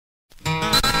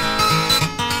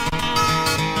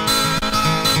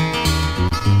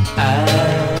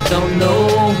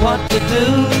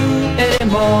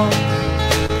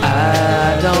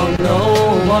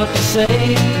what to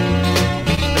say.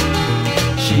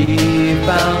 She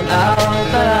found out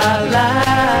that I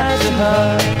lied to her.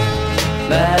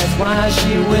 That's why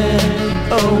she went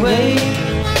away.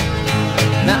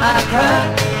 Now I cry,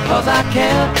 cause I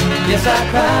can't. Yes, I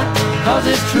cry, cause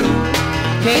it's true.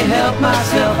 Can't help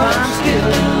myself, I'm still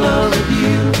in love with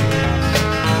you.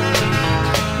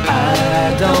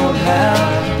 I don't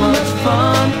have much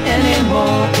fun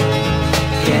anymore.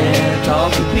 Can't talk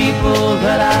to people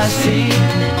that I see.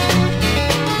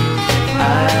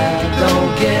 I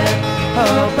don't get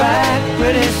her back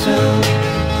pretty soon.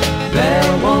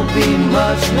 There won't be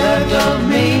much left of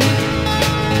me.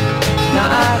 Now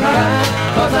I cry,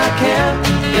 cause I can't.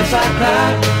 Yes, I cry,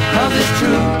 cause it's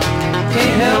true.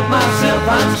 Can't help myself,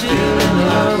 I'm still in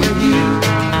love with you.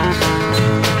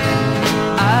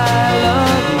 I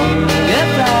love you,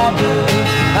 yes I do,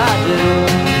 I do.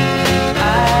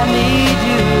 I need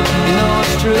you, you know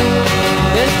it's true,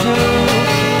 it's true.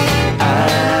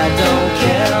 I don't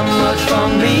care much for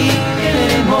me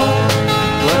anymore,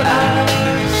 but I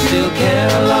still care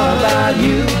a lot about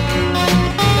you.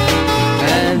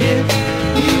 And if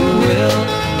you will,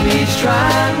 please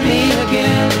try me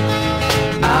again.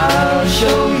 I'll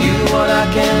show you what I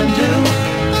can do.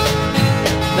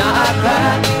 Now I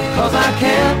cry, cause I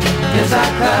can't. Yes, I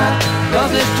cry,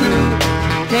 cause it's true.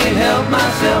 Can't help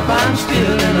myself, I'm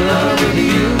still in love with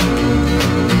you.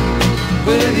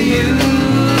 With you.